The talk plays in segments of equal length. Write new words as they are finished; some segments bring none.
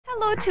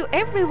Hello to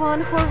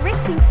everyone who are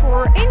waiting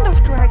for End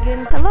of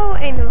Dragons. Hello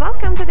and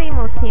welcome to the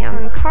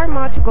Museum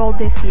Karma to Gold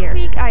this year.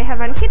 This week I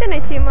have a hidden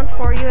achievement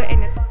for you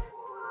and it's...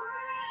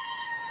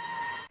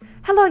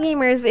 Hello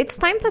gamers, it's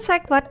time to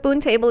check what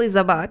BOONTABLE is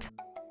about.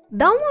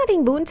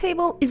 Downloading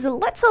BOONTABLE is a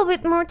little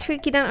bit more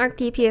tricky than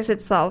ARCDPS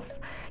itself.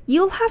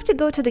 You'll have to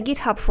go to the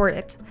GitHub for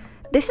it.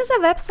 This is a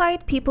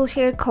website people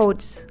share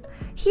codes.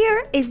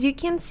 Here, as you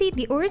can see,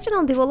 the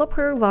original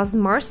developer was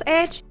Mars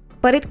Edge,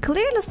 but it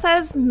clearly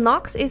says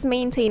Nox is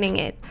maintaining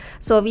it.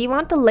 So we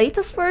want the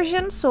latest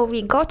version, so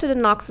we go to the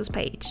Nox's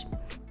page.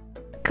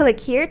 Click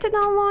here to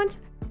download.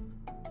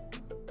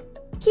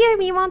 Here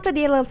we want the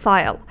DLL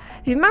file.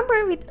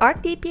 Remember, with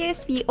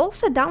ARCDPS we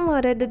also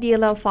downloaded the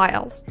DLL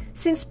files.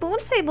 Since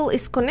BOONTABLE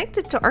is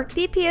connected to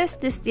ARCDPS,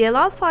 this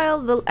DLL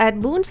file will add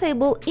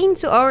BOONTABLE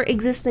into our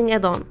existing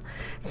add-on.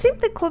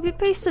 Simply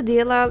copy-paste the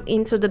DLL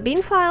into the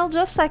bin file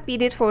just like we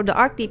did for the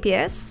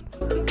ARCDPS.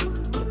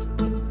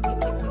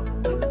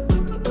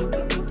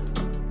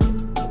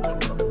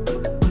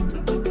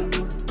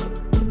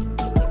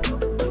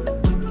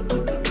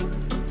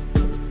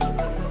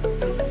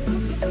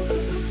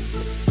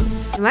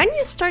 When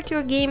you start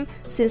your game,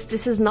 since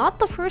this is not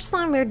the first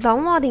time we're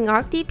downloading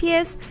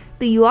ARCDPS,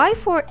 the UI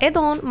for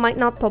add-on might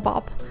not pop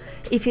up.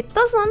 If it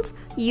doesn't,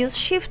 use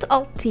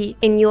Shift-Alt-T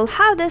and you'll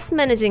have this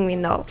managing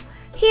window.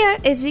 Here,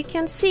 as you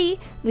can see,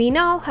 we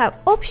now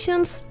have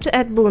options to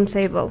add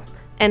BOONTABLE.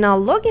 And I'll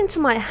log into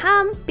my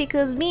ham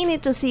because we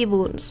need to see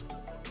boons.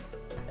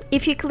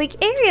 If you click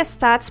Area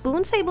Stats,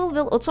 BOONTABLE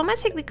will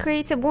automatically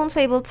create a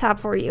BOONTABLE tab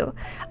for you.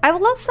 I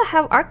will also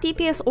have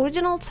ARCDPS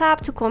original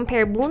tab to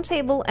compare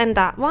BOONTABLE and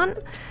that one,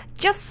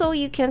 just so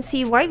you can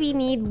see why we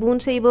need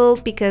BOONTABLE,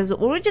 because the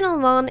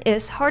original one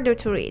is harder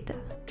to read.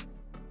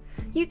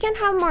 You can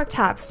have more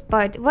tabs,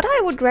 but what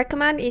I would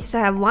recommend is to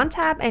have one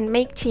tab and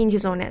make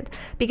changes on it,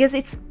 because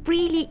it's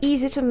really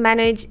easy to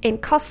manage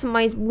and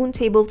customize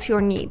BOONTABLE to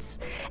your needs.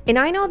 And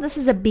I know this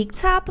is a big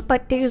tab,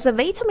 but there's a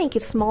way to make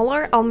it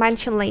smaller I'll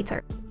mention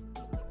later.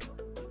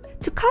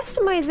 To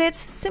customize it,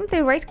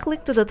 simply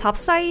right-click to the top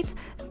side,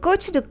 go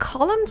to the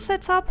column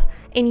setup,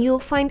 and you'll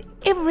find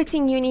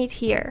everything you need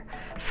here.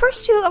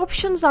 First two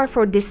options are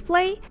for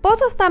display.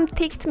 Both of them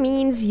ticked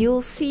means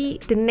you'll see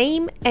the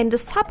name and the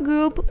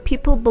subgroup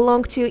people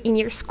belong to in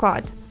your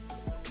squad.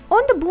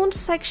 On the boons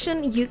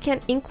section, you can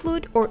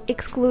include or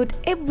exclude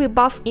every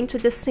buff into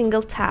this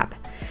single tab.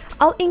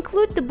 I'll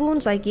include the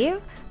boons I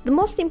give. The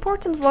most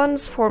important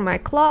ones for my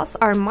class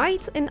are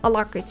Might and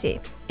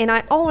Alacrity, and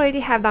I already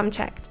have them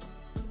checked.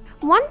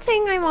 One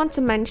thing I want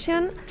to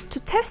mention, to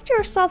test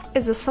yourself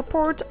as a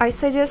support, I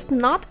suggest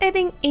not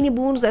adding any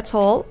boons at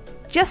all,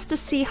 just to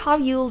see how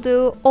you'll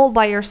do all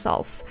by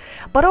yourself.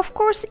 But of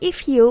course,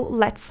 if you,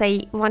 let's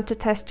say, want to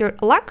test your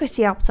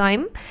Alacrity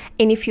uptime,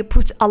 and if you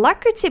put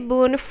Alacrity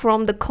boon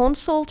from the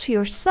console to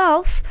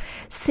yourself,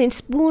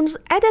 since boons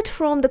added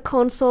from the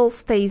console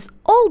stays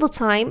all the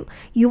time,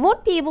 you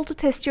won't be able to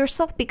test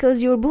yourself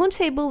because your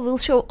BOONTABLE will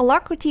show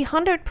Alacrity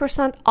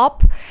 100%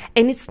 up,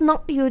 and it's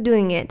not you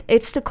doing it,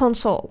 it's the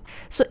console.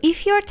 So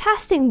if you're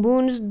testing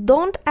boons,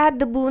 don't add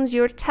the boons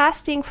you're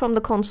testing from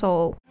the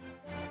console.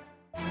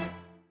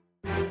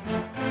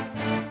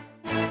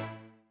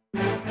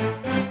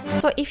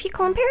 So if you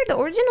compare the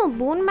original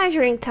boon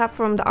measuring tab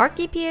from the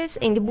ARCDPS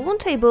and the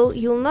BOONTABLE,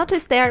 you'll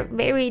notice they are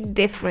very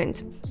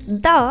different.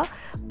 Duh,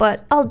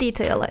 but I'll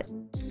detail it.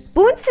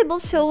 BOONTABLE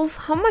shows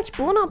how much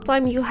boon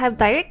uptime you have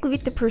directly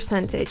with the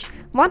percentage,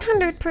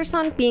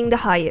 100% being the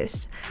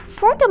highest.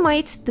 For the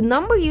might, the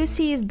number you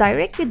see is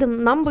directly the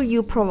number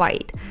you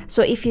provide.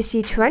 So if you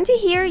see 20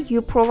 here,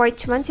 you provide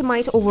 20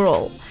 might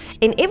overall.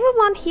 And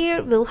everyone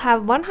here will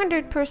have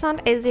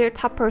 100% as their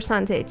top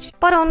percentage.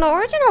 But on the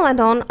original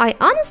add-on, I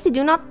honestly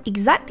do not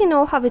exactly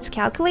know how it's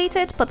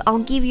calculated, but I'll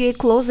give you a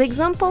close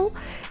example.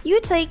 You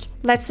take,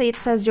 let's say it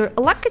says your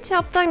Alacrity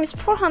uptime is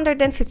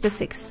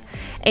 456.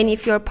 And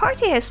if your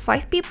party has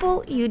 5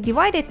 people, you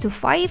divide it to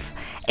 5,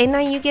 and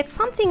then you get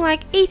something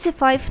like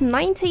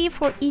 85-90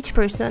 for each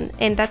person.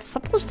 And that's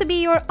supposed to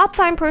be your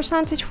uptime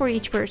percentage for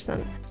each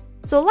person.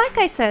 So like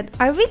I said,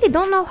 I really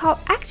don't know how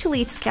actually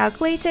it's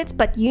calculated,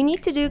 but you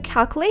need to do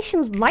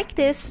calculations like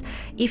this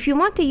if you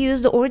want to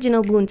use the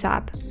original boon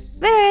tab.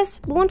 Whereas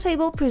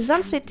BOONTABLE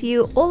presents it to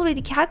you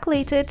already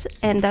calculated,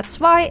 and that's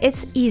why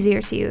it's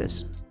easier to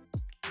use.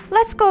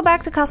 Let's go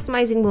back to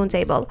customizing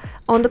BOONTABLE.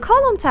 On the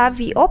column tab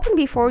we opened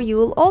before, you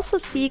will also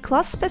see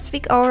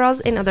class-specific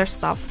auras and other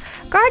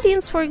stuff.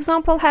 Guardians, for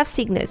example, have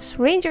signets,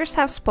 Rangers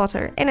have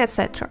spotter, and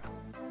etc.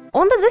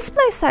 On the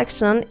display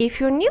section, if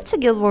you're new to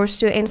Guild Wars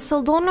 2 and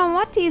still don't know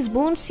what these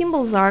boon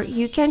symbols are,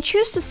 you can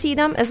choose to see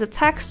them as a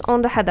text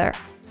on the header.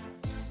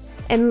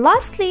 And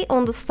lastly,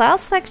 on the style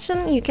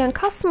section, you can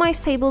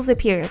customize table's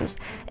appearance,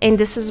 and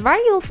this is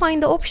where you'll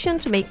find the option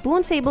to make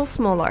BOONTABLE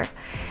smaller.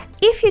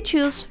 If you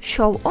choose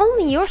show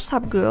only your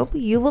subgroup,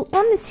 you will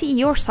only see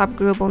your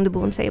subgroup on the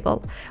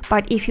BOONTABLE.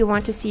 But if you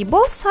want to see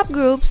both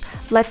subgroups,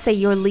 let's say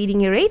you're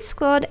leading a raid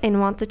squad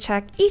and want to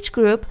check each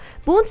group,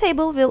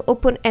 BOONTABLE will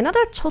open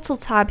another total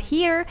tab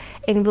here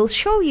and will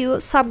show you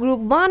subgroup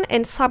 1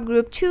 and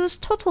subgroup 2's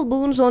total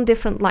boons on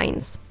different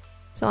lines.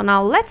 So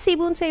now let's see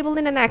BOONTABLE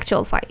in an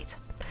actual fight.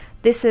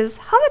 This is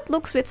how it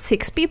looks with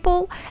 6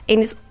 people,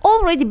 and it's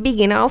already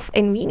big enough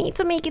and we need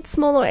to make it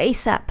smaller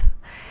ASAP.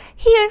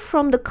 Here,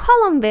 from the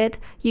column width,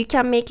 you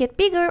can make it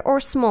bigger or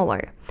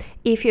smaller.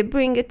 If you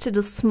bring it to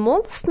the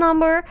smallest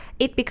number,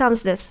 it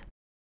becomes this.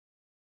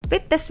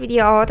 With this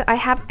video out, I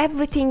have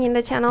everything in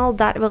the channel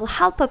that will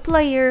help a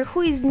player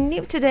who is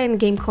new to the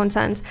endgame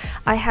content.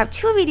 I have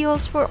 2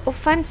 videos for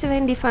offensive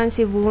and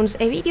defensive wounds,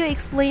 a video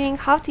explaining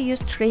how to use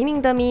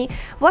training dummy,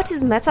 what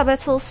is meta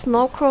battle,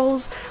 snow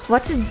crawls,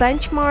 what is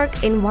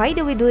benchmark and why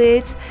do we do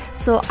it.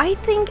 So I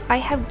think I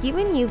have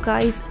given you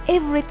guys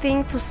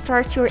everything to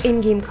start your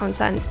endgame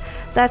content.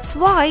 That's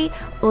why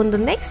on the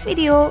next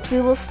video we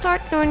will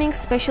start learning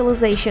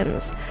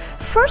specializations.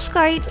 First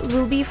guide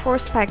will be for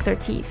Spectre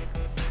Thief.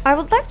 I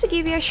would like to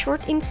give you a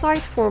short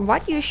insight for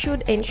what you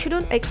should and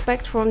shouldn't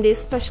expect from these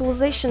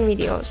specialization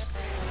videos.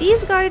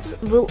 These guides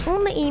will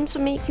only aim to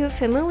make you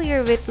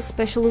familiar with the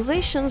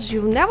specializations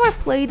you've never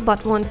played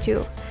but want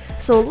to.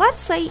 So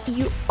let's say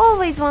you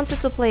always wanted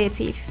to play a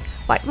thief,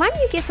 but when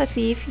you get a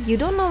thief, you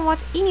don't know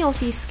what any of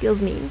these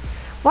skills mean.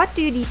 What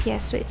do you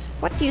DPS with?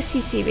 What do you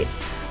CC with?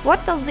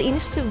 What does the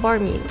initiative bar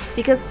mean?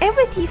 Because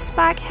every thief's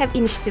pack have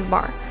initiative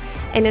bar,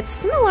 and it's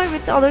similar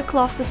with the other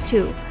classes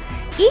too.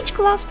 Each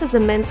class has a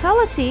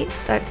mentality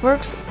that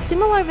works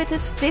similar with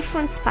its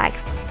different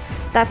specs.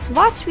 That's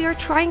what we are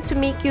trying to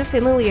make you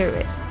familiar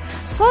with,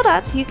 so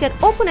that you can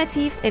open a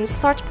thief and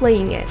start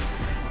playing it.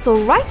 So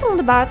right on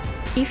the bat,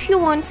 if you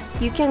want,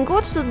 you can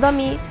go to the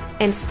dummy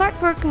and start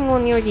working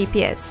on your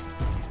DPS.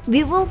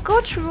 We will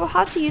go through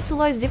how to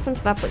utilize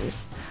different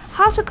weapons,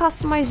 how to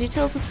customize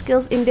utility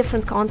skills in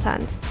different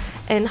content,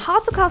 and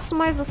how to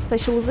customize the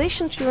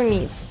specialization to your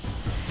needs.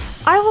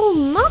 I will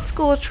not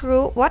go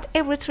through what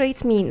every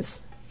trait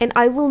means, and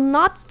I will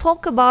not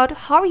talk about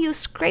how you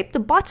scrape the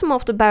bottom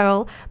of the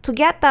barrel to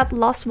get that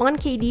last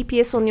 1k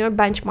DPS on your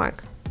benchmark.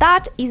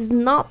 That is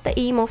not the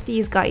aim of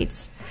these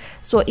guides.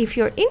 So if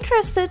you're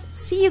interested,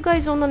 see you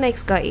guys on the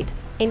next guide.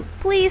 And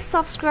please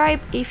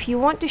subscribe if you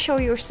want to show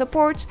your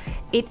support,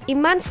 it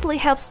immensely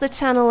helps the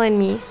channel and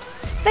me.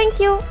 Thank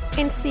you,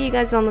 and see you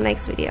guys on the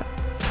next video.